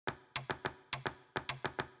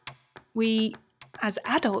We, as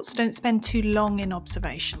adults, don't spend too long in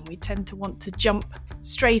observation. We tend to want to jump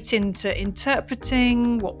straight into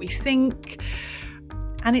interpreting what we think.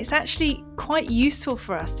 And it's actually quite useful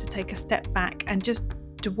for us to take a step back and just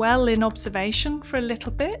dwell in observation for a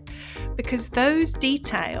little bit, because those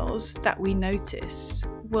details that we notice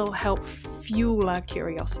will help fuel our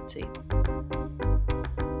curiosity.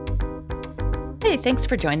 Hey, thanks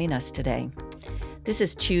for joining us today. This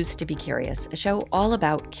is Choose to be Curious, a show all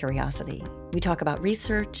about curiosity. We talk about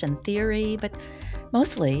research and theory, but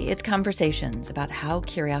mostly it's conversations about how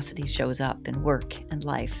curiosity shows up in work and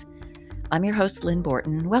life. I'm your host, Lynn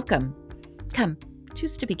Borton. Welcome. Come,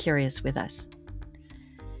 choose to be curious with us.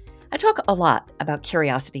 I talk a lot about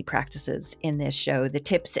curiosity practices in this show, the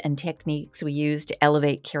tips and techniques we use to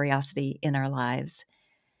elevate curiosity in our lives.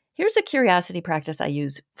 Here's a curiosity practice I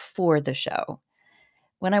use for the show.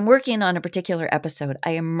 When I'm working on a particular episode,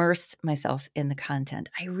 I immerse myself in the content.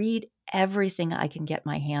 I read everything I can get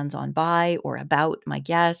my hands on by or about my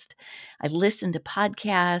guest. I listen to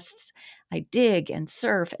podcasts. I dig and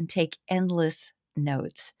surf and take endless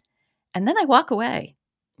notes. And then I walk away.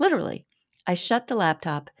 Literally, I shut the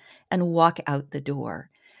laptop and walk out the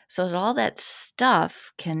door so that all that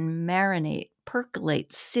stuff can marinate,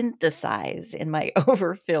 percolate, synthesize in my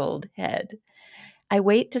overfilled head. I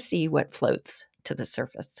wait to see what floats to the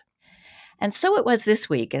surface. And so it was this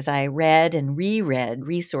week as I read and reread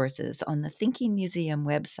resources on the Thinking Museum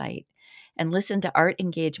website and listened to art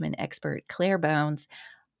engagement expert Claire Bown's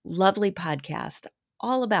lovely podcast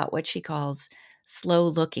all about what she calls slow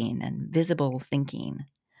looking and visible thinking.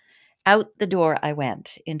 Out the door I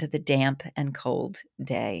went into the damp and cold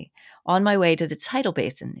day on my way to the tidal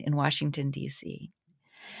basin in Washington, D.C.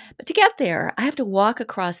 But to get there, I have to walk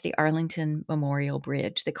across the Arlington Memorial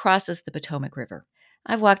Bridge that crosses the Potomac River.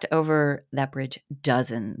 I've walked over that bridge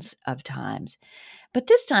dozens of times, but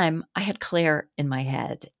this time I had Claire in my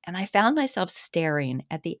head, and I found myself staring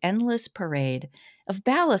at the endless parade of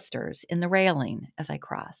balusters in the railing as I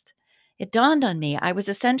crossed. It dawned on me I was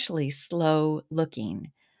essentially slow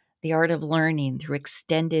looking, the art of learning through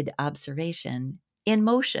extended observation, in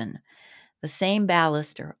motion, the same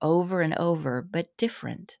baluster over and over, but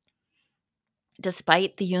different.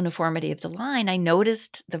 Despite the uniformity of the line, I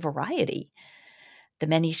noticed the variety, the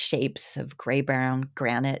many shapes of gray-brown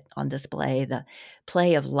granite on display, the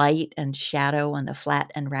play of light and shadow on the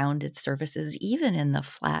flat and rounded surfaces, even in the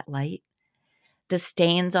flat light, the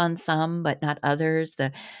stains on some but not others,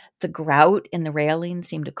 the grout in the railing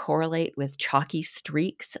seemed to correlate with chalky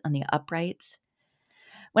streaks on the uprights.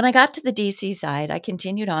 When I got to the DC side, I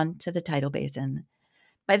continued on to the tidal basin.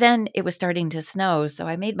 By then, it was starting to snow, so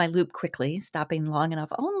I made my loop quickly, stopping long enough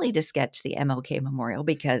only to sketch the MLK Memorial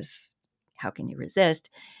because how can you resist?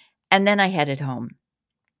 And then I headed home.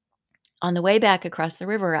 On the way back across the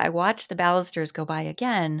river, I watched the balusters go by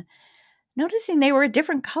again, noticing they were a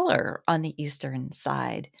different color on the eastern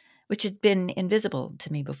side, which had been invisible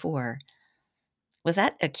to me before. Was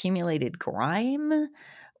that accumulated grime?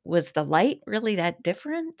 Was the light really that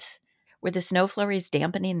different? Were the snow flurries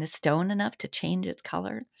dampening the stone enough to change its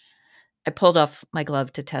color? I pulled off my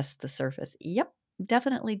glove to test the surface. Yep,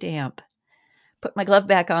 definitely damp. Put my glove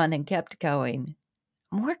back on and kept going.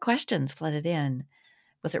 More questions flooded in.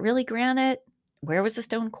 Was it really granite? Where was the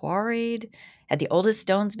stone quarried? Had the oldest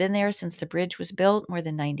stones been there since the bridge was built more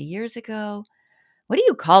than 90 years ago? What do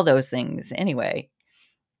you call those things anyway?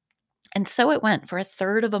 And so it went for a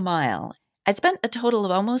third of a mile. I spent a total of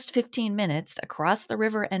almost 15 minutes across the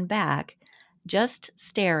river and back, just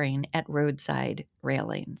staring at roadside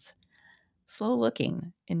railings. Slow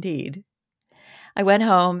looking, indeed. I went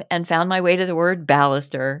home and found my way to the word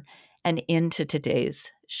baluster and into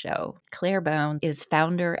today's show. Claire Bown is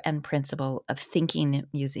founder and principal of Thinking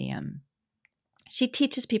Museum. She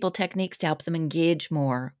teaches people techniques to help them engage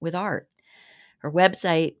more with art. Her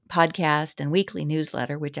website, podcast, and weekly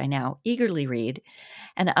newsletter, which I now eagerly read,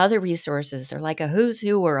 and other resources are like a who's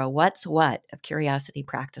who or a what's what of curiosity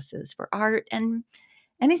practices for art and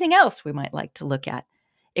anything else we might like to look at.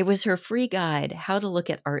 It was her free guide, How to Look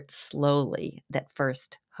at Art Slowly, that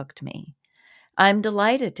first hooked me. I'm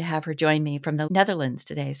delighted to have her join me from the Netherlands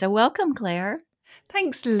today. So welcome, Claire.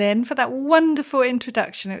 Thanks, Lynn, for that wonderful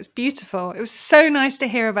introduction. It was beautiful. It was so nice to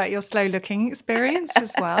hear about your slow looking experience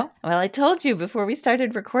as well. Well, I told you before we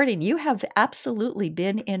started recording, you have absolutely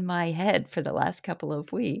been in my head for the last couple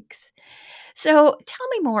of weeks. So tell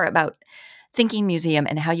me more about Thinking Museum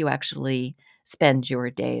and how you actually spend your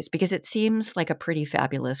days, because it seems like a pretty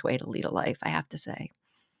fabulous way to lead a life, I have to say.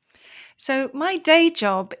 So my day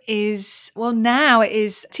job is, well, now it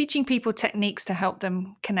is teaching people techniques to help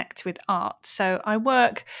them connect with art. So I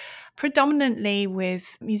work predominantly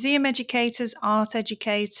with museum educators, art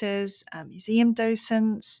educators, museum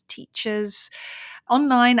docents, teachers,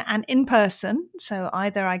 online and in person. So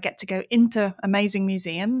either I get to go into amazing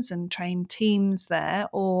museums and train teams there,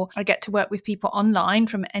 or I get to work with people online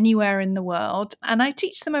from anywhere in the world. And I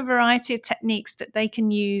teach them a variety of techniques that they can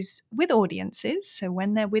use with audiences. So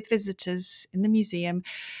when they're with visitors in the museum,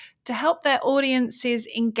 to help their audiences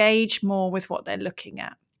engage more with what they're looking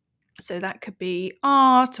at. So that could be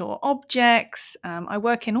art or objects. I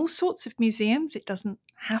work in all sorts of museums. It doesn't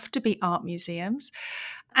have to be art museums.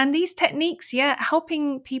 And these techniques,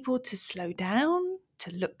 helping people to slow down,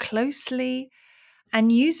 to look closely,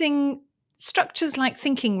 and using structures like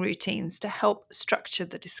thinking routines to help structure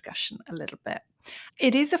the discussion a little bit.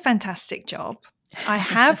 It is a fantastic job. I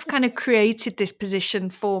have kind of created this position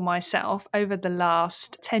for myself over the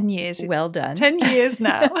last 10 years. Well done. 10 years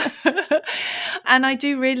now. And I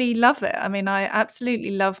do really love it. I mean, I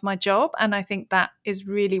absolutely love my job. And I think that is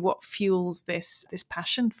really what fuels this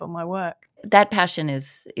passion for my work. That passion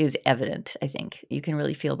is evident, I think. You can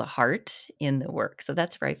really feel the heart in the work. So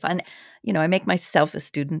that's very fun. I make myself a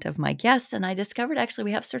student of my guests, and I discovered actually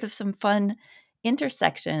we have sort of some fun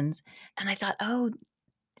intersections. And I thought, it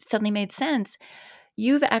suddenly made sense.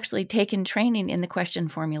 You've actually taken training in the question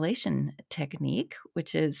formulation technique,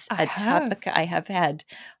 which is a topic I have had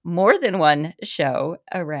more than one show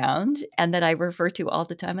around and that I refer to all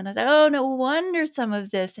the time. And I thought, no wonder some of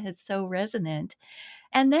this is so resonant.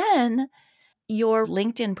 And then your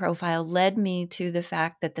LinkedIn profile led me to the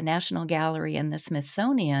fact that the National Gallery and the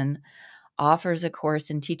Smithsonian offers a course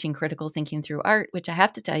in teaching critical thinking through art, which I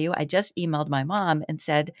have to tell you, I just emailed my mom and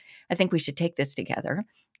said, I think we should take this together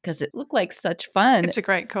because it looked like such fun. It's a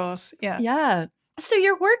great course. Yeah. Yeah. So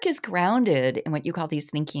your work is grounded in what you call these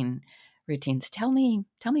thinking routines. Tell me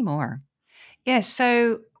more. Yes.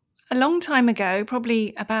 So a long time ago,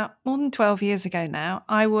 probably about more than 12 years ago now,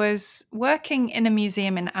 I was working in a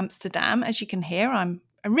museum in Amsterdam. As you can hear, I'm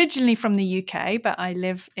originally from the UK, but I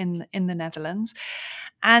live in the Netherlands.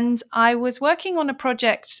 And I was working on a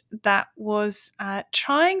project that was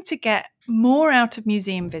trying to get more out of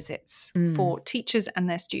museum visits for teachers and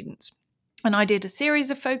their students. And I did a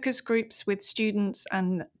series of focus groups with students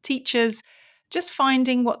and teachers, just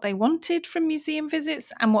finding what they wanted from museum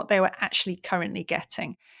visits and what they were actually currently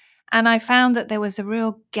getting. And I found that there was a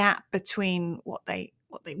real gap between what they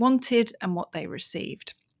wanted and what they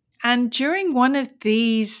received. And during one of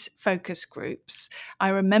these focus groups, I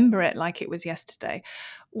remember it like it was yesterday,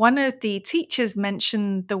 one of the teachers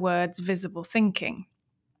mentioned the words visible thinking.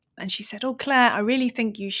 And she said, Claire, I really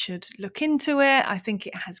think you should look into it. I think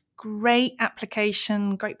it has great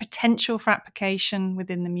application, great potential for application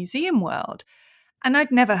within the museum world. And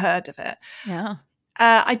I'd never heard of it. Yeah.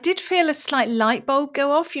 I did feel a slight light bulb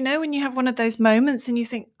go off, when you have one of those moments and you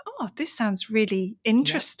think, this sounds really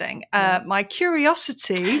interesting. Yep. My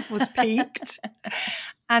curiosity was piqued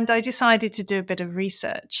and I decided to do a bit of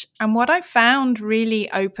research. And what I found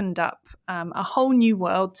really opened up a whole new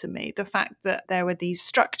world to me. The fact that there were these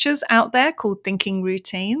structures out there called thinking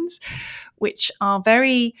routines, which are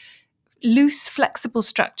very loose, flexible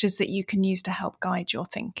structures that you can use to help guide your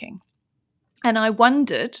thinking. And I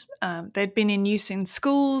wondered, they'd been in use in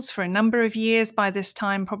schools for a number of years by this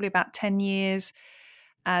time, probably about 10 years.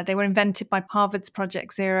 They were invented by Harvard's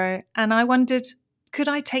Project Zero. And I wondered, could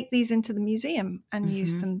I take these into the museum and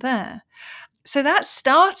use them there? So that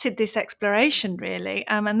started this exploration, really.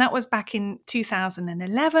 And that was back in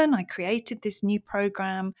 2011. I created this new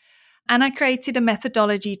program and I created a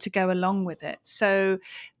methodology to go along with it. So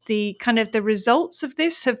the results of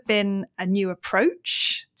this have been a new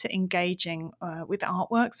approach to engaging with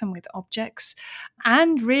artworks and with objects,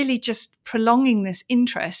 and really just prolonging this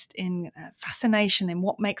interest in fascination in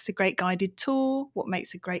what makes a great guided tour, what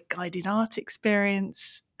makes a great guided art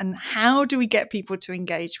experience, and how do we get people to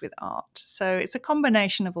engage with art. So it's a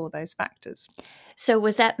combination of all those factors. So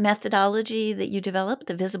was that methodology that you developed,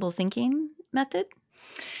 the visible thinking method?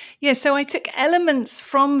 Yeah, so I took elements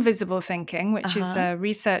from visible thinking, which is a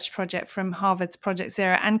research project from Harvard's Project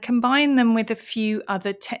Zero, and combined them with a few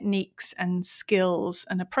other techniques and skills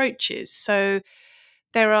and approaches. So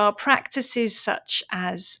there are practices such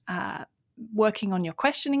as working on your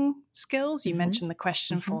questioning skills. You mentioned the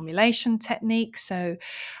question formulation technique. So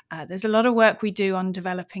there's a lot of work we do on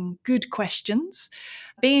developing good questions,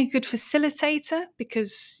 being a good facilitator,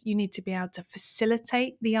 because you need to be able to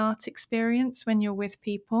facilitate the art experience when you're with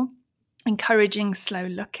people, encouraging slow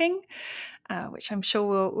looking, which I'm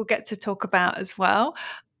sure we'll get to talk about as well.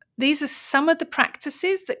 These are some of the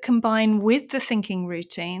practices that combine with the thinking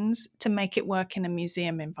routines to make it work in a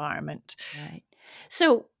museum environment. Right.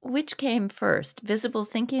 So, which came first, visible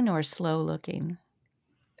thinking or slow looking?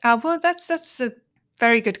 Well, that's a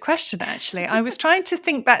very good question, actually. I was trying to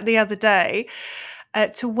think back the other day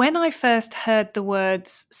to when I first heard the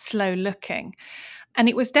words slow looking. And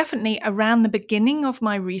it was definitely around the beginning of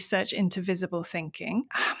my research into visible thinking.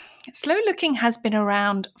 Slow looking has been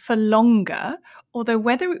around for longer, although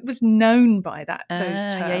whether it was known by those Yeah.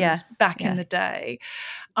 terms back in Yeah. the day,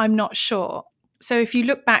 I'm not sure. So if you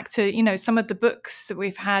look back to, some of the books that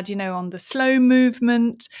we've had, on the slow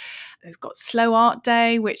movement, there's got Slow Art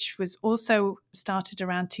Day, which was also started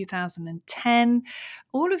around 2010.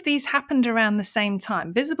 All of these happened around the same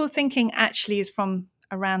time. Visible thinking actually is from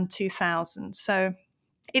around 2000. So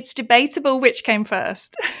it's debatable which came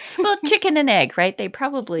first. Well, chicken and egg, right?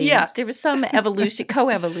 Yeah. There was some evolution,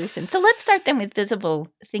 coevolution. So let's start then with visible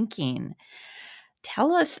thinking.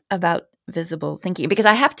 Tell us about visible thinking, because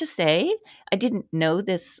I have to say, I didn't know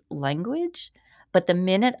this language, but the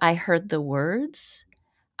minute I heard the words,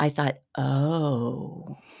 I thought,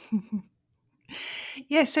 oh.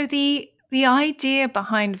 Yeah, so the idea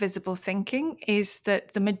behind visible thinking is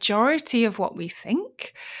that the majority of what we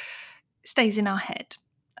think stays in our head.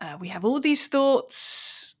 We have all these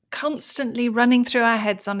thoughts constantly running through our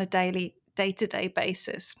heads on a daily, day-to-day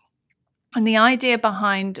basis. And the idea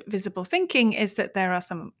behind visible thinking is that there are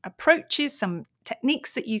some approaches, some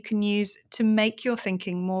techniques that you can use to make your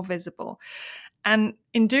thinking more visible. And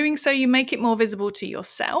in doing so, you make it more visible to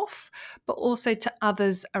yourself, but also to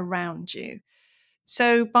others around you.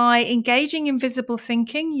 So by engaging in visible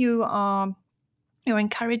thinking, you're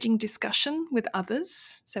encouraging discussion with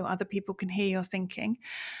others so other people can hear your thinking.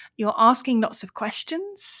 You're asking lots of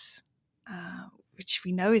questions, which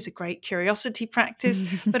we know is a great curiosity practice,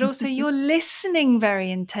 but also you're listening very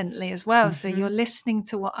intently as well. So you're listening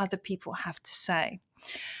to what other people have to say.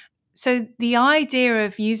 So the idea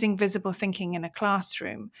of using visible thinking in a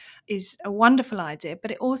classroom is a wonderful idea,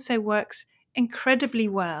 but it also works incredibly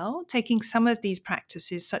well taking some of these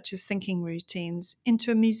practices, such as thinking routines,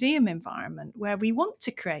 into a museum environment where we want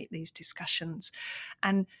to create these discussions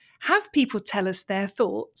and have people tell us their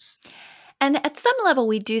thoughts. And at some level,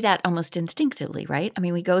 we do that almost instinctively, right? I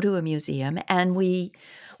mean, we go to a museum and we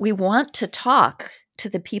want to talk to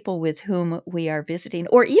the people with whom we are visiting,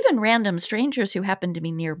 or even random strangers who happen to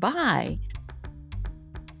be nearby.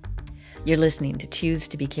 You're listening to Choose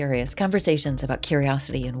to be Curious, conversations about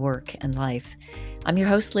curiosity in work and life. I'm your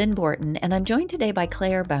host, Lynn Borton, and I'm joined today by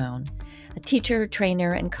Claire Bown, a teacher,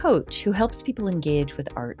 trainer, and coach who helps people engage with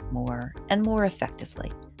art more and more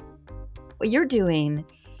effectively. What you're doing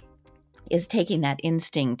is taking that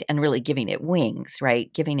instinct and really giving it wings,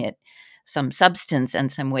 right? Giving it some substance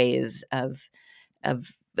and some ways of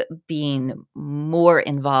being more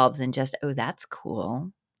involved than just, oh, that's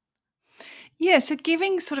cool. Yeah, so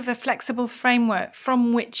giving sort of a flexible framework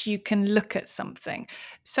from which you can look at something.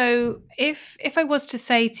 So if I was to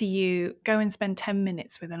say to you, go and spend 10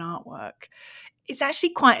 minutes with an artwork, it's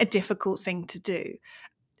actually quite a difficult thing to do.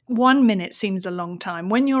 1 minute seems a long time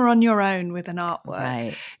when you're on your own with an artwork.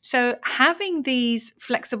 Right. So having these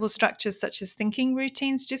flexible structures such as thinking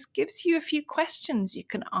routines just gives you a few questions you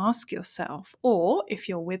can ask yourself, or if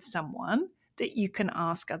you're with someone, that you can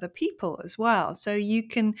ask other people as well. So you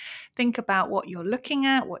can think about what you're looking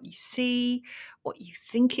at, what you see, what you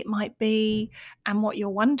think it might be, and what you're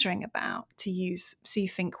wondering about, to use see,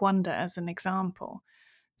 think, wonder as an example.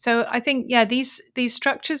 So I think, yeah, these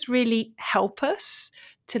structures really help us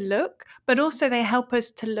to look, but also they help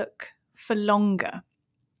us to look for longer.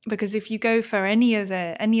 Because if you go for any of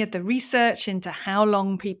the research into how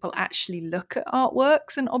long people actually look at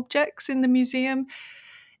artworks and objects in the museum,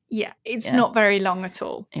 yeah, it's Yeah. not very long at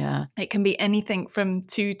all. Yeah. It can be anything from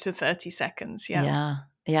 2 to 30 seconds. Yeah. Yeah.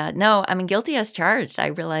 Yeah. No, I mean, guilty as charged. I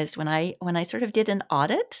realized when I sort of did an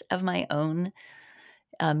audit of my own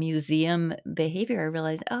museum behavior, I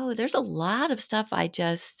realized, oh, there's a lot of stuff I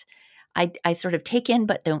sort of take in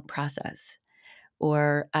but don't process,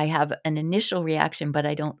 or I have an initial reaction but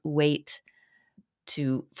I don't wait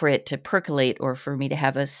for it to percolate or for me to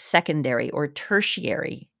have a secondary or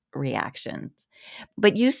tertiary reaction.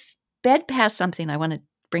 But you sped past something I want to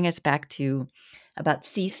bring us back to about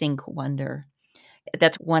see, think, wonder.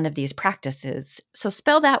 That's one of these practices. So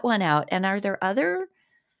spell that one out. And are there other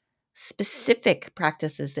specific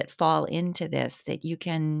practices that fall into this that you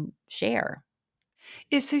can share?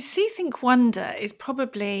 Yeah, so see, think, wonder is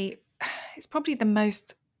probably it's probably the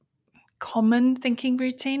most common thinking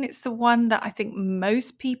routine. It's the one that I think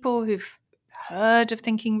most people who've heard of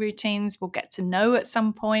thinking routines will get to know at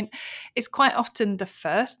some point. It's quite often the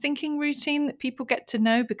first thinking routine that people get to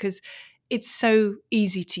know because it's so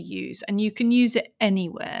easy to use and you can use it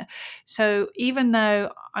anywhere. So even though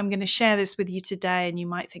I'm going to share this with you today and you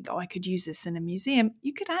might think, oh, I could use this in a museum,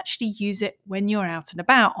 you could actually use it when you're out and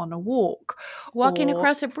about on a walk. Walking Or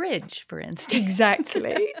across a bridge, for instance.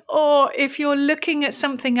 exactly. Or if you're looking at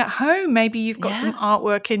something at home, maybe you've got some Yeah.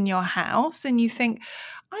 artwork in your house and you think,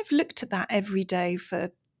 I've looked at that every day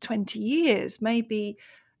for 20 years. Maybe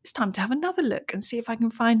it's time to have another look and see if I can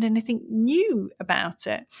find anything new about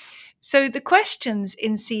it. So the questions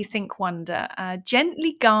in See, Think, Wonder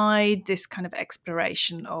gently guide this kind of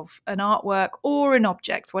exploration of an artwork or an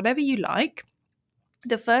object, whatever you like.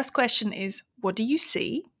 The first question is, what do you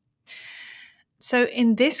see? So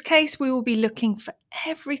in this case, we will be looking for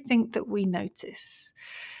everything that we notice.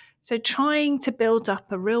 So trying to build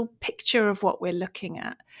up a real picture of what we're looking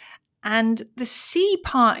at. And the see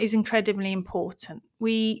part is incredibly important.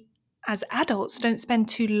 We, as adults, don't spend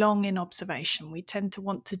too long in observation. We tend to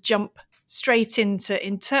want to jump straight into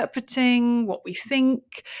interpreting what we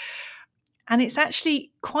think. And it's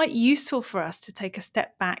actually quite useful for us to take a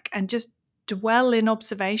step back and just dwell in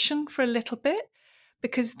observation for a little bit,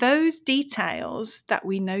 because those details that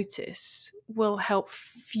we notice will help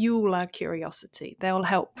fuel our curiosity. They'll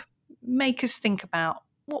help make us think about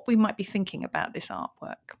what we might be thinking about this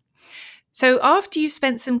artwork. So after you've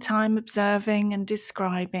spent some time observing and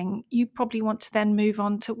describing, you probably want to then move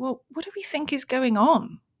on to, well, what do we think is going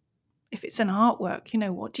on? If it's an artwork,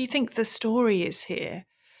 what do you think the story is here?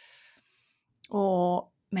 Or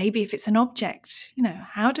maybe if it's an object,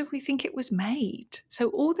 how do we think it was made? So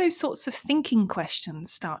all those sorts of thinking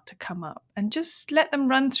questions start to come up, and just let them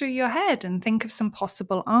run through your head and think of some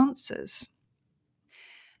possible answers.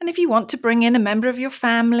 And if you want to bring in a member of your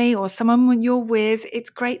family or someone you're with, it's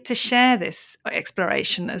great to share this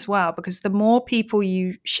exploration as well, because the more people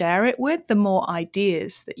you share it with, the more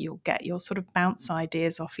ideas that you'll get. You'll sort of bounce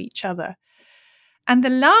ideas off each other. And the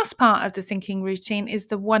last part of the thinking routine is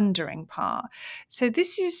the wondering part. So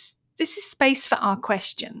this is space for our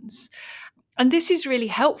questions. And this is really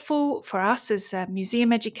helpful for us as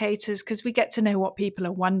museum educators, because we get to know what people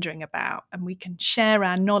are wondering about, and we can share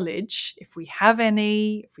our knowledge if we have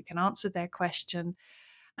any, if we can answer their question,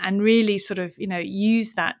 and really sort of,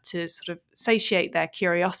 use that to sort of satiate their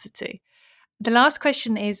curiosity. The last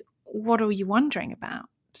question is, what are you wondering about?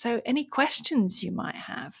 So any questions you might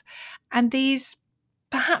have. And these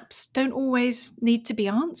perhaps don't always need to be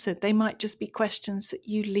answered. They might just be questions that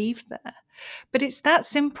you leave there. But it's that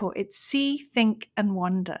simple. It's see, think, and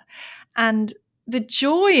wonder. And the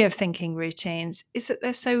joy of thinking routines is that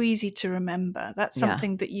they're so easy to remember. That's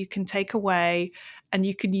something that you can take away and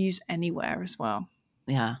you can use anywhere as well.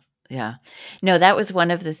 Yeah. Yeah. No, that was one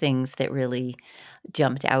of the things that really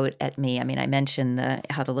jumped out at me. I mean, I mentioned the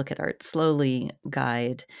How to Look at Art Slowly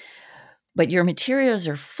guide, but your materials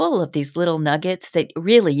are full of these little nuggets that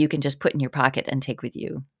really you can just put in your pocket and take with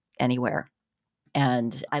you anywhere.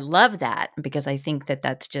 And I love that, because I think that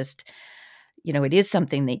that's just, it is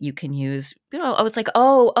something that you can use. It's like,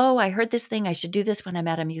 oh, I heard this thing. I should do this when I'm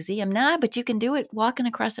at a museum. Nah, but you can do it walking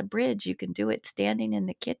across a bridge. You can do it standing in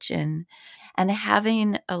the kitchen, and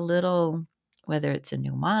having a little, whether it's a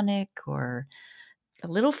mnemonic or a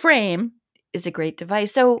little frame, is a great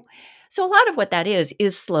device. So a lot of what that is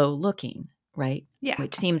slow looking, right? Yeah.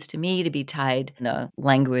 Which seems to me to be tied in the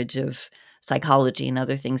language of psychology and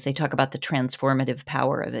other things. They talk about the transformative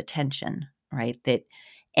power of attention, right? That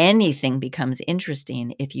anything becomes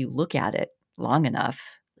interesting if you look at it long enough.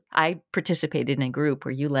 I participated in a group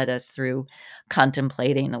where you led us through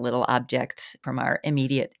contemplating a little object from our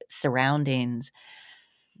immediate surroundings.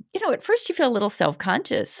 At first you feel a little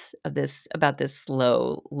self-conscious about this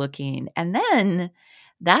slow looking, and then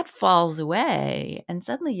that falls away, and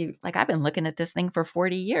suddenly I've been looking at this thing for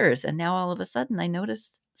 40 years, and now all of a sudden I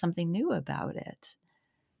notice something new about it.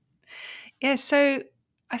 Yeah, so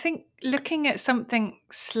I think looking at something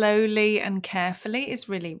slowly and carefully is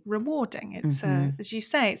really rewarding. It's as you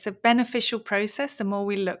say, it's a beneficial process. The more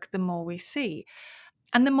we look, the more we see,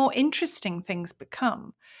 and the more interesting things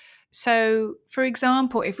become. So, for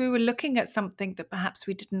example, if we were looking at something that perhaps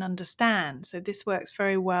we didn't understand, so this works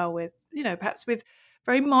very well with, perhaps with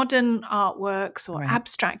very modern artworks or Right.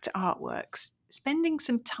 abstract artworks, spending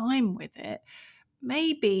some time with it,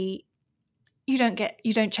 maybe you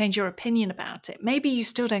don't change your opinion about it. Maybe you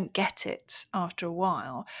still don't get it after a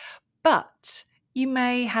while, but you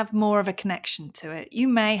may have more of a connection to it. You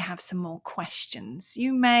may have some more questions.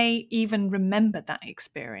 You may even remember that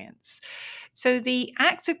experience. So the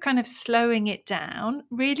act of kind of slowing it down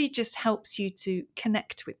really just helps you to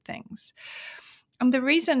connect with things. And the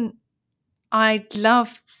reason I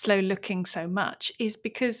love slow looking so much is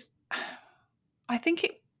because I think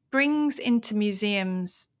it brings into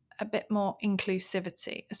museums a bit more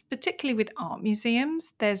inclusivity, particularly with art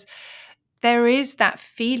museums. There is that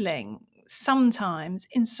feeling sometimes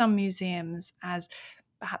in some museums as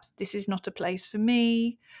perhaps this is not a place for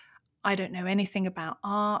me. I don't know anything about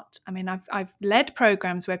art. I mean, I've led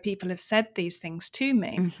programs where people have said these things to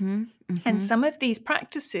me. Mm-hmm, mm-hmm. And some of these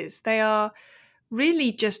practices, they are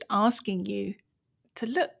really just asking you to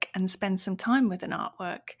look and spend some time with an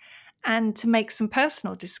artwork and to make some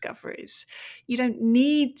personal discoveries. You don't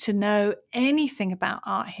need to know anything about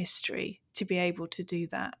art history to be able to do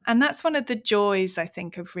that. And that's one of the joys, I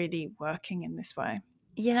think, of really working in this way.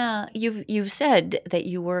 Yeah, you've said that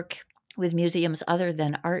you work with museums other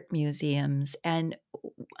than art museums, and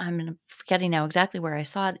I'm forgetting now exactly where I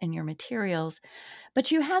saw it in your materials,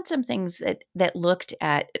 but you had some things that looked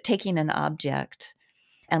at taking an object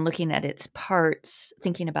and looking at its parts,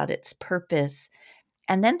 thinking about its purpose,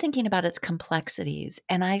 and then thinking about its complexities.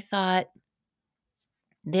 And I thought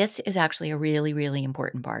this is actually a really, really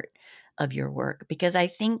important part of your work, because I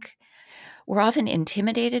think we're often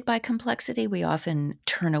intimidated by complexity. We often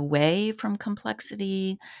turn away from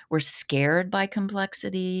complexity. We're scared by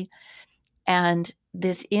complexity. And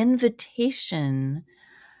this invitation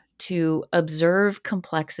to observe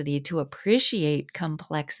complexity, to appreciate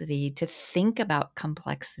complexity, to think about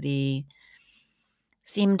complexity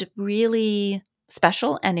seemed really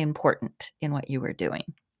special and important in what you were doing.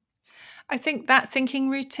 I think that thinking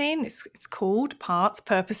routine, it's called Parts,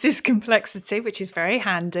 Purposes, Complexity, which is very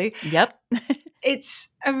handy. Yep. It's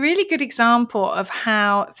a really good example of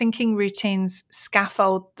how thinking routines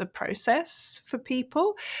scaffold the process for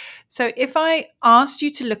people. So if I asked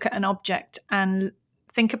you to look at an object and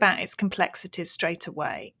think about its complexities straight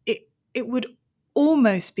away, it would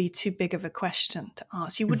almost be too big of a question to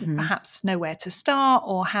ask. You wouldn't perhaps know where to start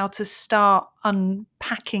or how to start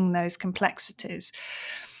unpacking those complexities.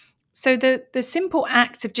 So the simple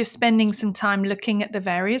act of just spending some time looking at the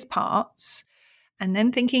various parts and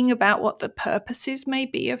then thinking about what the purposes may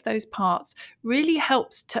be of those parts really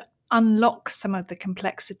helps to unlock some of the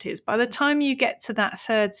complexities. By the time you get to that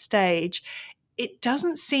third stage, it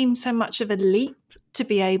doesn't seem so much of a leap to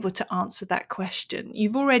be able to answer that question.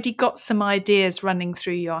 You've already got some ideas running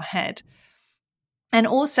through your head. And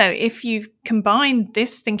also, if you've combined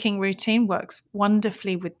this thinking routine, works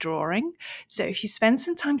wonderfully with drawing. So if you spend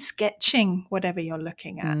some time sketching whatever you're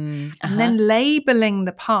looking at and then labeling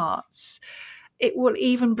the parts, it will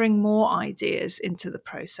even bring more ideas into the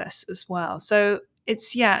process as well. So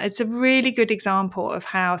it's a really good example of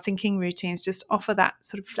how thinking routines just offer that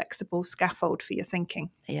sort of flexible scaffold for your thinking.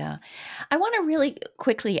 Yeah. I want to really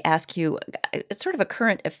quickly ask you, it's sort of a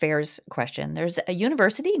current affairs question. There's a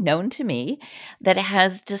university known to me that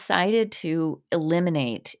has decided to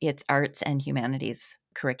eliminate its arts and humanities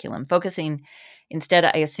curriculum, focusing instead,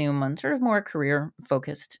 I assume, on sort of more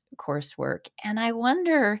career-focused coursework. And I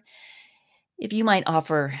wonder if you might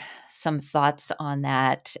offer some thoughts on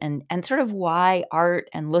that and sort of why art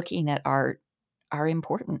and looking at art are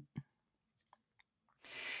important.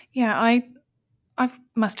 Yeah, I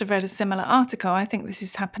must have read a similar article. I think this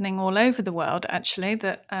is happening all over the world, actually,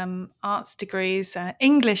 that arts degrees,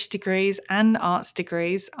 English degrees and arts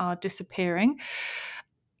degrees are disappearing.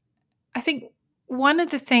 I think one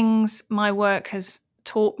of the things my work has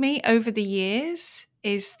taught me over the years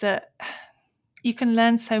is that you can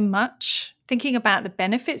learn so much thinking about the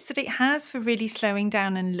benefits that it has for really slowing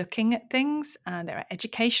down and looking at things. There are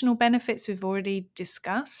educational benefits we've already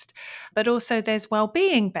discussed, but also there's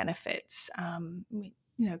well-being benefits.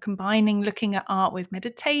 Combining looking at art with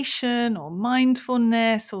meditation or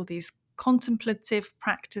mindfulness or these contemplative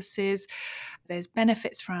practices. There's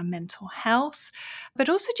benefits for our mental health, but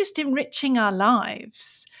also just enriching our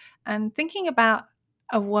lives and thinking about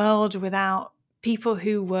a world without people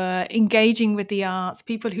who were engaging with the arts,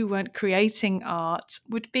 people who weren't creating art,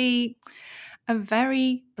 would be a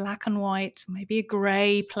very black and white, maybe a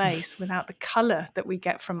grey place without the colour that we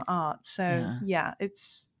get from art. So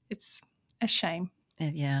it's a shame.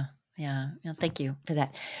 Yeah. Thank you for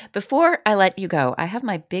that. Before I let you go, I have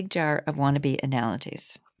my big jar of wannabe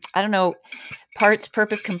analogies. I don't know parts,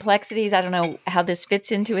 purpose, complexities. I don't know how this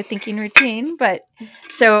fits into a thinking routine, but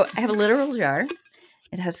so I have a literal jar.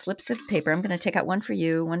 It has slips of paper. I'm going to take out one for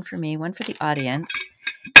you, one for me, one for the audience,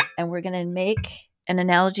 and we're going to make an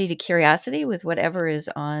analogy to curiosity with whatever is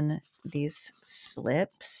on these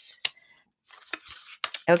slips.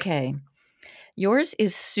 Okay. Yours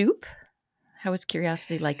is soup. How is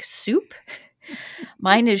curiosity like soup?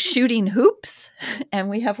 Mine is shooting hoops, and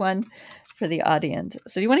we have one for the audience.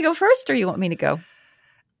 So do you want to go first or you want me to go?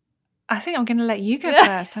 I think I'm going to let you go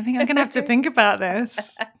first. I think I'm going to have to think about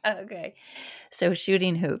this. Okay. So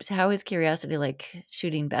shooting hoops. How is curiosity like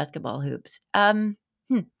shooting basketball hoops?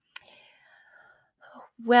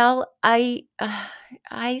 Well, I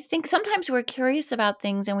think sometimes we're curious about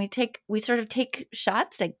things and we sort of take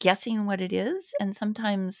shots at guessing what it is, and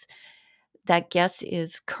sometimes that guess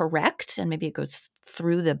is correct and maybe it goes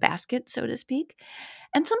through the basket, so to speak,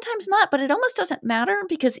 and sometimes not. But it almost doesn't matter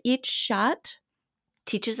because each shot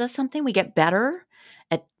teaches us something. We get better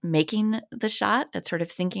at making the shot, at sort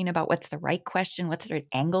of thinking about what's the right question, what's the right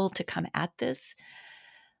angle to come at this.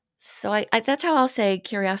 So I that's how I'll say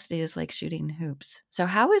curiosity is like shooting hoops. So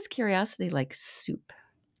how is curiosity like soup?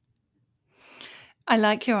 I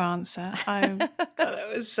like your answer. I thought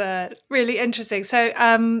it was really interesting. So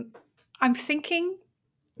I'm thinking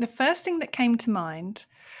the first thing that came to mind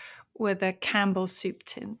were the Campbell soup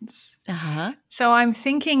tins. Uh-huh. So I'm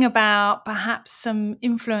thinking about perhaps some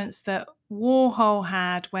influence that Warhol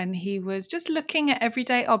had when he was just looking at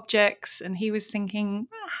everyday objects and he was thinking,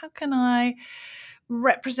 how can I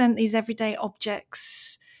represent these everyday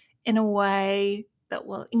objects in a way that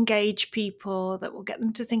will engage people, that will get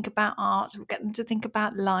them to think about art, will get them to think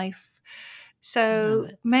about life. I love So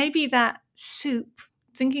it. maybe that soup,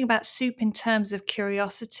 thinking about soup in terms of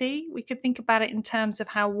curiosity, we could think about it in terms of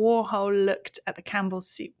how Warhol looked at the Campbell's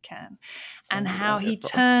soup can and how he Wonderful.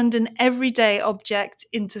 turned an everyday object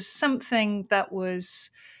into something that was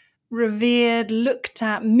revered, looked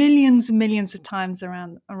at millions and millions of times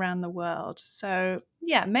around the world. So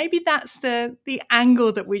yeah, maybe that's the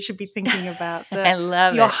angle that we should be thinking about, I that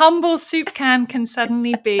love your it. humble soup can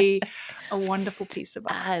suddenly be a wonderful piece of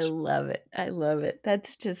I art. love it. I love it.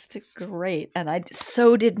 That's just great. And I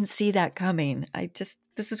so didn't see that coming.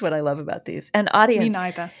 This is what I love about these. And Me audience,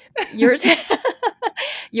 neither. yours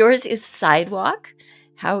yours is sidewalk.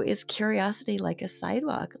 How is curiosity like a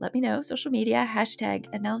sidewalk? Let me know. Social media,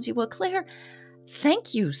 #analogy. Well, Claire,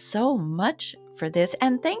 thank you so much for this.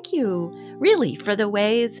 And thank you really for the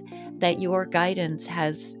ways that your guidance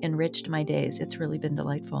has enriched my days. It's really been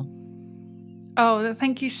delightful. Oh,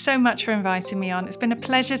 thank you so much for inviting me on. It's been a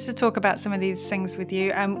pleasure to talk about some of these things with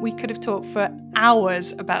you. We could have talked for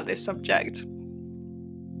hours about this subject.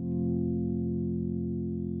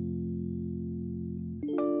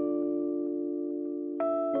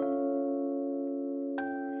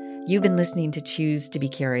 You've been listening to Choose to Be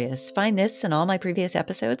Curious. Find this and all my previous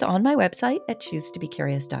episodes on my website at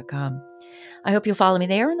choosetobecurious.com. I hope you'll follow me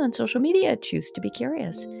there and on social media at Choose to Be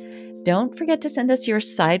Curious. Don't forget to send us your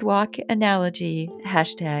sidewalk analogy,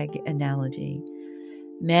 #analogy.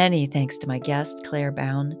 Many thanks to my guest, Claire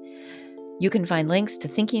Bown. You can find links to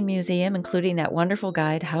Thinking Museum, including that wonderful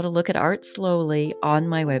guide, How to Look at Art Slowly, on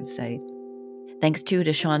my website. Thanks too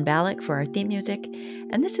to Sean Ballack for our theme music.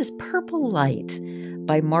 And this is Purple Light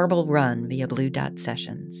by Marble Run via Blue Dot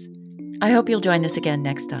Sessions. I hope you'll join us again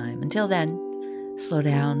next time. Until then, slow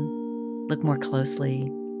down, look more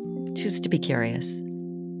closely, choose to be curious.